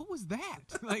 What was that?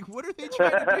 Like, what are they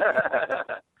trying to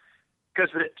do?" Because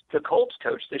the Colts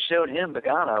coach, they showed him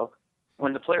Pagano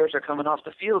when the players are coming off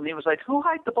the field, and he was like, "Who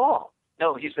hiked the ball?"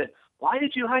 No, he said, "Why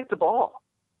did you hike the ball?"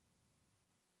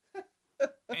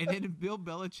 And then Bill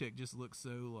Belichick just looks so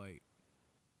like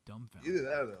dumbfounded. Either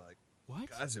that or they're like, What?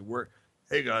 guys, it worked.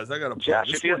 Hey guys, I got a Josh,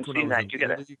 This if you worked haven't when I seen was that, in you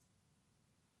gotta-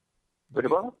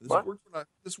 Little League. What?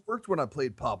 This worked when I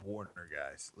played Pop Warner,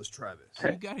 guys. Let's try this.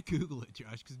 You got to Google it,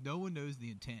 Josh, because no one knows the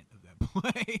intent of that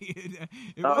play. It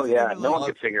Oh, wasn't yeah. even No like- one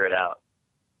could figure it out.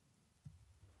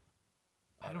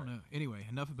 I don't know. Anyway,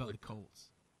 enough about the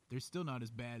Colts. They're still not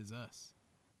as bad as us.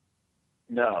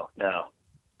 No.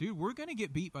 Dude, we're going to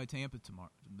get beat by Tampa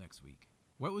next week.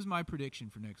 What was my prediction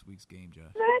for next week's game,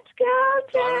 Josh? Let's go,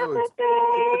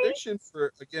 Your prediction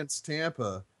against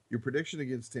Tampa. Your prediction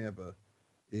against Tampa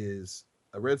is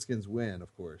a Redskins win,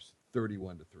 of course,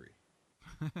 31-3.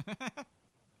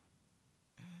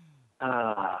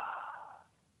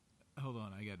 Hold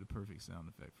on, I got the perfect sound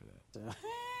effect for that.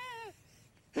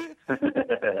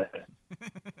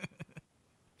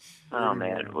 Oh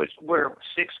man, we're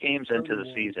 6 games into the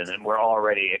season, and we're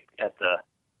already at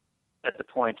the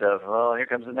point of, oh, here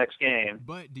comes the next game.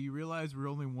 But do you realize we're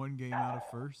only one game out of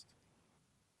first?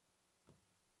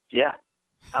 Yeah,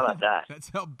 how about that? That's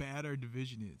how bad our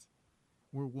division is.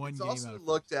 We're one It's game also out of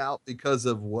looked out because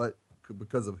of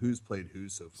who's played who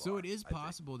so far. So it is I think.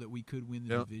 possible that we could win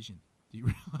the Yep. division. Do you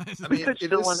realize? I mean, could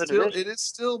still win the division. it is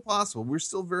still possible. We're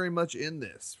still very much in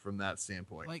this from that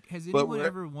standpoint. like, has But anyone we're-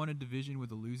 ever won a division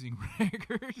with a losing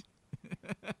record?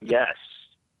 Yes.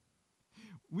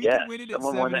 We Yes. could win it at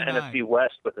Someone won the 7-9. NFC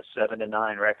West with a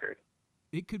 7-9 record.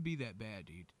 It could be that bad,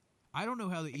 dude. I don't know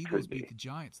how the It Eagles could be. beat the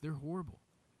Giants. They're horrible.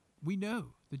 We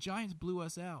know. The Giants blew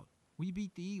us out. We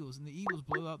beat the Eagles, and the Eagles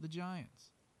blew out the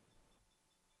Giants.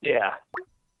 Yeah.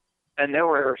 And there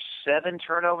were 7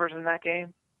 turnovers in that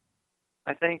game,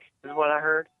 I think, is what I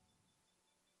heard.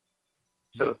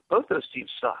 So both those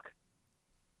teams suck.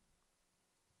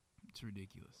 It's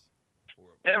ridiculous.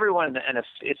 Everyone in the NFC,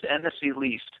 it's NFC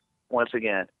least, once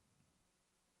again.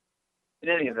 In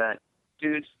any event,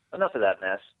 dudes, enough of that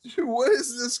mess. Dude, what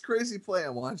is this crazy play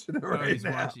I'm watching it Oh, right he's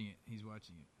now? watching it. He's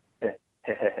watching it.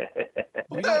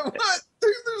 What?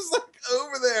 Dude, there's like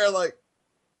over there, like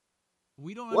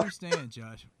We don't What? understand,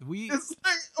 Josh. it's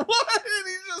like what? And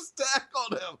he just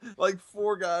tackled him. Like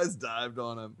 4 guys dived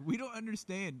on him, We don't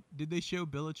understand. Did they show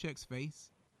Belichick's face?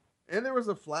 and there was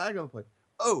a flag on the play.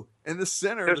 Oh, and the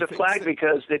center. There's the a fake flag center-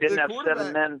 because they didn't the have quarterback-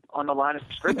 7 men on the line of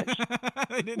scrimmage.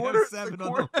 They didn't quarter- have 7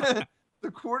 on the the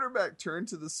quarterback turned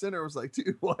to the center and was like,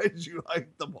 dude, why did you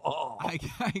hike the ball? I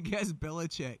guess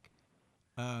Belichick,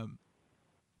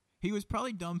 he was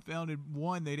probably dumbfounded.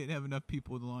 One, they didn't have enough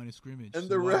people in the line of scrimmage. And so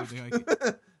the why ref, would they hike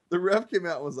it? the ref came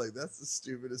out and was like, that's the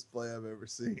stupidest play I've ever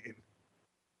seen.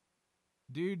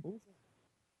 Dude, What was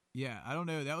that? yeah, I don't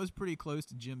know. That was pretty close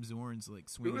to Jim Zorn's like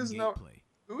swinging is gate no- play.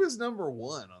 Who is number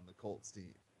 1 on the Colts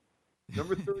team?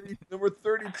 Number 30, number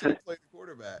 32 played the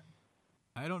quarterback.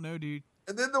 I don't know, dude.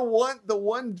 And then the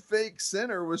one fake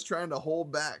center was trying to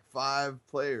hold back 5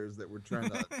 players that were trying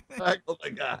to tackle the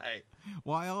guy.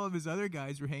 While all of his other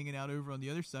guys were hanging out over on the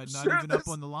other side, not Sure, even up this-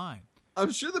 on the line.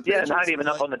 I'm sure the Yeah, Patriots not even were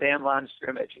up like- on the damn line of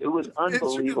scrimmage. It was the Patriots were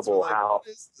unbelievable like, how what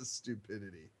is this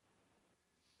stupidity?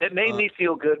 it made me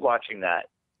feel good watching that.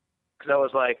 Because I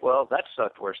was like, well, that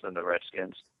sucked worse than the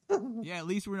Redskins Yeah, at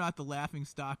least we're not the laughing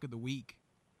stock of the week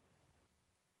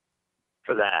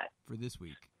for that. for this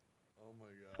week. Oh my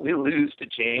god! We lose to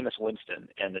Jameis Winston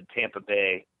and the Tampa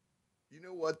Bay You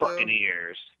know what though?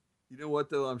 Buccaneers. You know what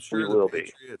though? I'm sure We the will be.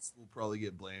 Patriots will probably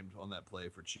get blamed on that play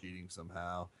for cheating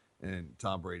somehow, and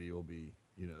Tom Brady will be,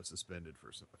 suspended for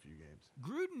a few games.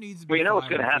 Gruden needs to be Well, you know what's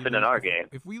fired gonna if we happen in lose- our if- game.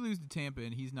 If we lose to Tampa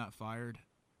and he's not fired,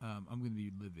 I'm going to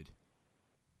be livid.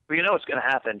 Well, you know what's going to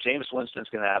happen? Jameis Winston's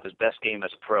going to have his best game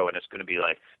as a pro, and it's going to be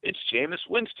like, it's Jameis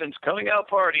Winston's coming out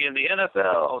party in the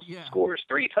NFL. Yeah. Scores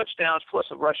 3 touchdowns plus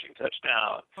a rushing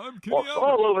touchdown. I'm Walks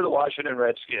all over the Washington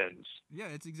Redskins. Yeah,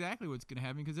 that's exactly what's going to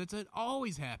happen because it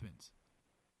always happens.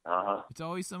 Uh-huh. It's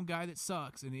always some guy that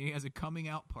sucks and he has a coming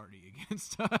out party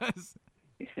against us.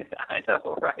 I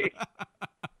know, right?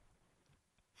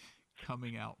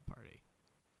 Coming out party.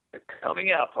 The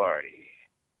coming out party.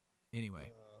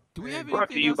 Anyway, do we Hey, have brought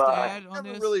to anything you else to by- add I on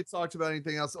haven't this? really talked about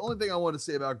anything else. The only thing I want to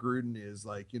say about Gruden is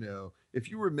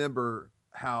if you remember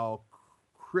how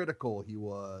critical he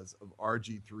was of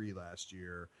RG3 last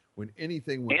year when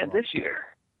anything went And wrong. this year.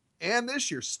 And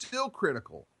this year, still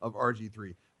critical of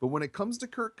RG3. But when it comes to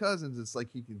Kirk Cousins, it's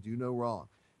like he can do no wrong.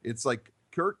 It's like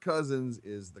Kirk Cousins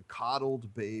is the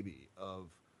coddled baby of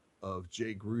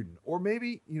Jay Gruden, or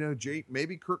maybe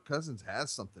maybe Kirk Cousins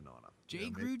has something on him. Jay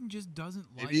Gruden just doesn't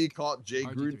like. Maybe he caught Jay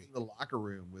RG3. Gruden in the locker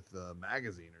room with a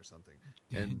magazine or something.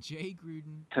 And Jay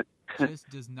Gruden just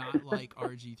does not like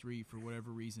RG3 for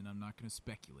whatever reason. I'm not going to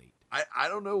speculate. I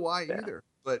don't know why either.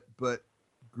 But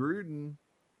Gruden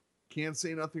can't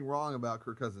say nothing wrong about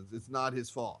Kirk Cousins. It's not his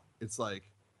fault. It's like,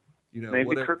 maybe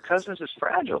whatever, Kirk Cousins is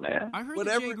fragile, man. I heard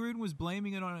that Jay Gruden was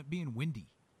blaming it on it being windy.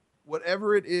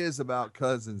 whatever it is about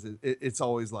Cousins, it's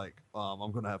always like,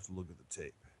 I'm going to have to look at the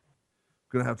tape.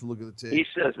 Going to have to look at the tape. He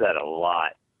says that a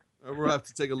lot. We're going to have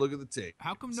to take a look at the tape.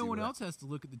 How come no one else has to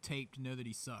look at the tape to know that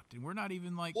he sucked? And we're not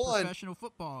even like professional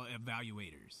football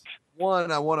evaluators.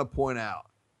 One, I want to point out,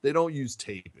 they don't use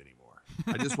tape anymore.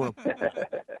 I just want to point out.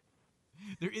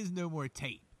 There is no more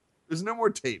tape. There's no more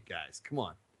tape, guys. Come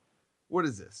on. What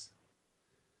is this?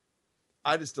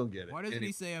 I just don't get it. Why doesn't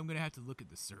he say, I'm going to have to look at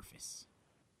the surface?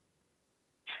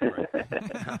 Right.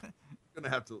 I'm going to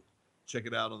have to check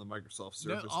it out on the Microsoft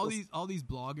Surface. No, all these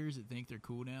bloggers that think they're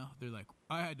cool now, they're like,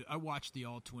 I watched the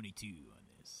All-22 on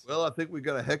this. Well, I think we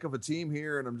got a heck of a team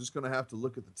here, and I'm just going to have to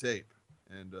look at the tape.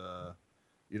 And,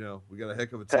 we got a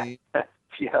heck of a team.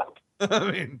 Yeah.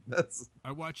 I mean,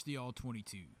 I watched the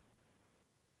All-22.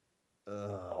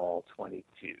 All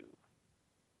 22.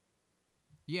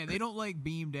 Yeah, they don't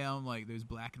beam down those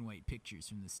black and white pictures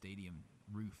from the stadium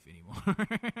roof anymore.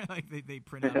 They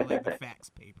print out the fax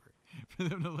paper for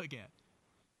them to look at.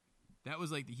 That was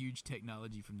the huge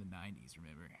technology from the 90s,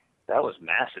 remember? That was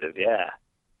massive, yeah.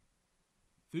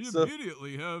 They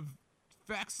immediately have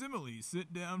facsimiles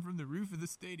sent down from the roof of the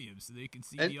stadium so they can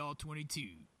see the All-22.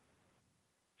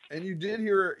 And you did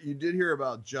hear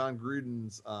about John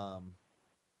Gruden's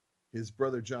his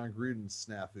brother John Gruden's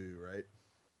snafu, right?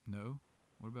 No.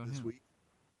 What about this him? week?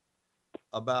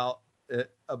 About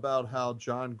how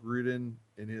John Gruden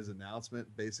in his announcement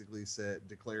basically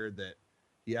declared that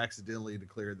he accidentally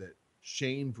declared that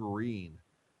Shane Vereen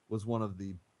was one of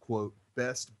the quote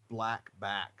best black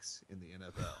backs in the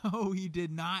NFL. Oh, he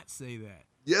did not say that.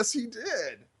 Yes, he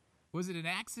did. Was it an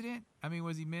accident? I mean,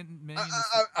 was he meant?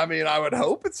 I mean, I would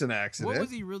hope it's an accident. What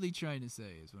was he really trying to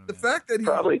say? Is what the fact that he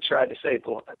probably tried to say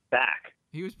back.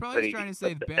 He was probably trying to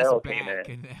say the best L back,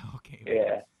 and the L came in.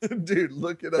 Yeah, dude,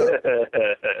 look it up.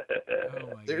 Oh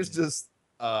my There's goodness. just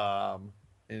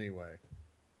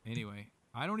Anyway,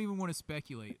 I don't even want to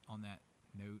speculate on that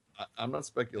note. I'm not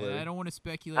speculating. And I don't want to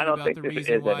speculate I don't about think the there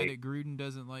reason is why any. that Gruden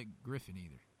doesn't like Griffin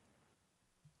either.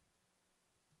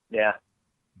 yeah.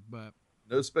 But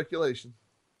No speculation.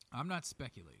 I'm not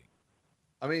speculating.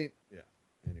 I mean, yeah.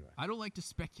 Anyway, I don't like to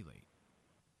speculate.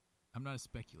 I'm not a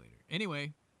speculator.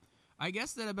 Anyway, I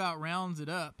guess that about rounds it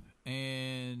up.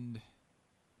 And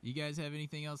you guys have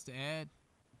anything else to add?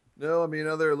 no. I mean,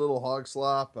 other little hog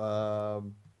slop.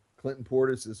 Clinton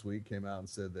Portis this week came out and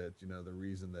said that the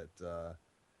reason that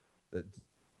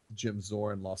Jim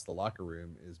Zorn lost the locker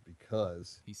room is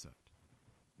because He sucked.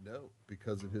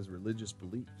 because of his religious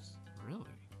beliefs.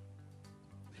 Really?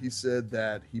 He said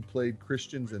that he played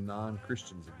Christians and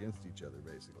non-Christians against each other,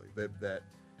 basically. That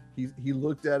he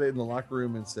looked at it in the locker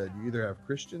room and said, you either have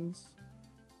Christians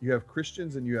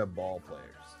and you have ball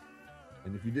players.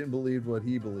 And if you didn't believe what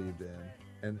he believed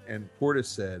in, and Portis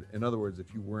said, in other words,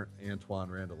 if you weren't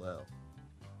Antoine Randall,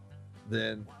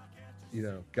 then,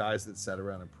 guys that sat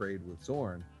around and prayed with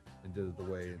Zorn and did it the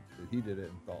way that he did it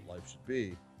and thought life should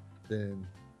be, then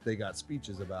they got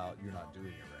speeches about you're not doing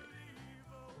it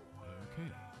right.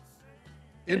 Okay.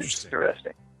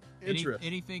 Interesting.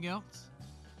 Anything else?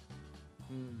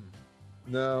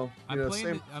 No. I'm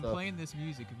same playing this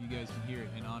music, if you guys can hear it,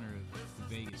 in honor of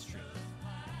the Vegas trip.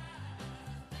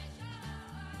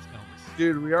 It's Elvis.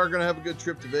 Dude, we are going to have a good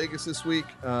trip to Vegas this week.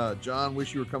 John,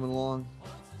 wish you were coming along.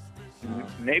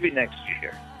 Maybe next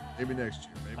year. Maybe next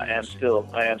year. Maybe I am next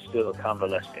year. still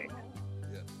convalescing.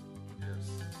 Yes.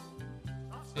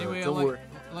 Anyway, don't worry.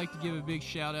 I'd like to give a big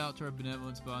shout out to our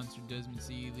benevolent sponsor, Desmond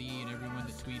C. Lee, and everyone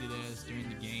that tweeted us during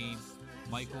the game.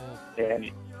 Michael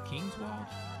And Kingswald?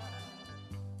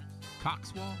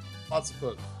 Coxwald? Lots of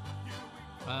folks.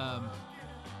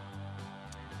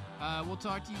 We'll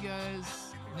talk to you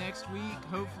guys next week.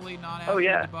 Hopefully not Oh, after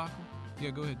yeah. the debacle. Yeah,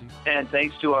 go ahead, dude. and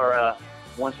thanks to our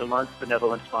once a month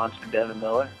benevolent sponsor Devin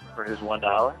Miller for his $1.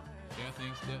 Yeah,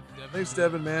 thanks, Devin. Thanks,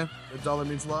 Devin, man. That dollar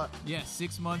means a lot. Yeah,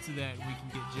 6 months of that, we can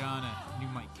get John a new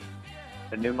mic.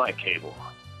 The new mic cable.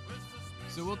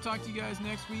 So we'll talk to you guys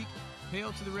next week.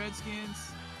 Hail to the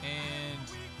Redskins. And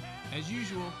as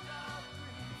usual,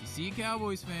 if you see a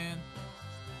Cowboys fan,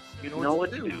 You know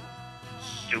what to do.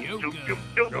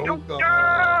 Joker.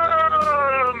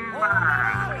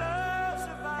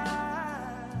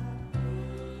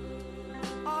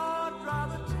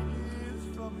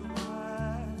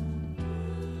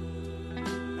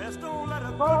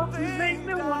 Make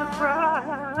me wanna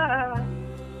cry.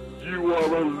 You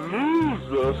are a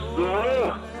loser,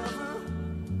 sir.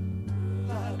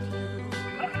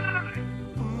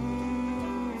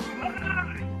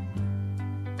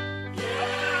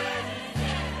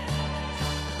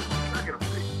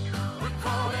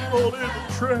 All in the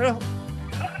trap.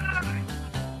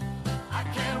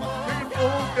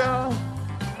 Oh God.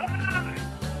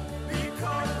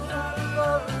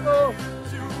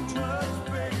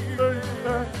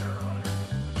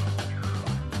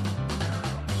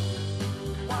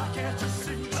 Why can't you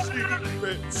see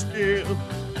Red skin.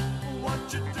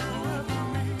 what you do?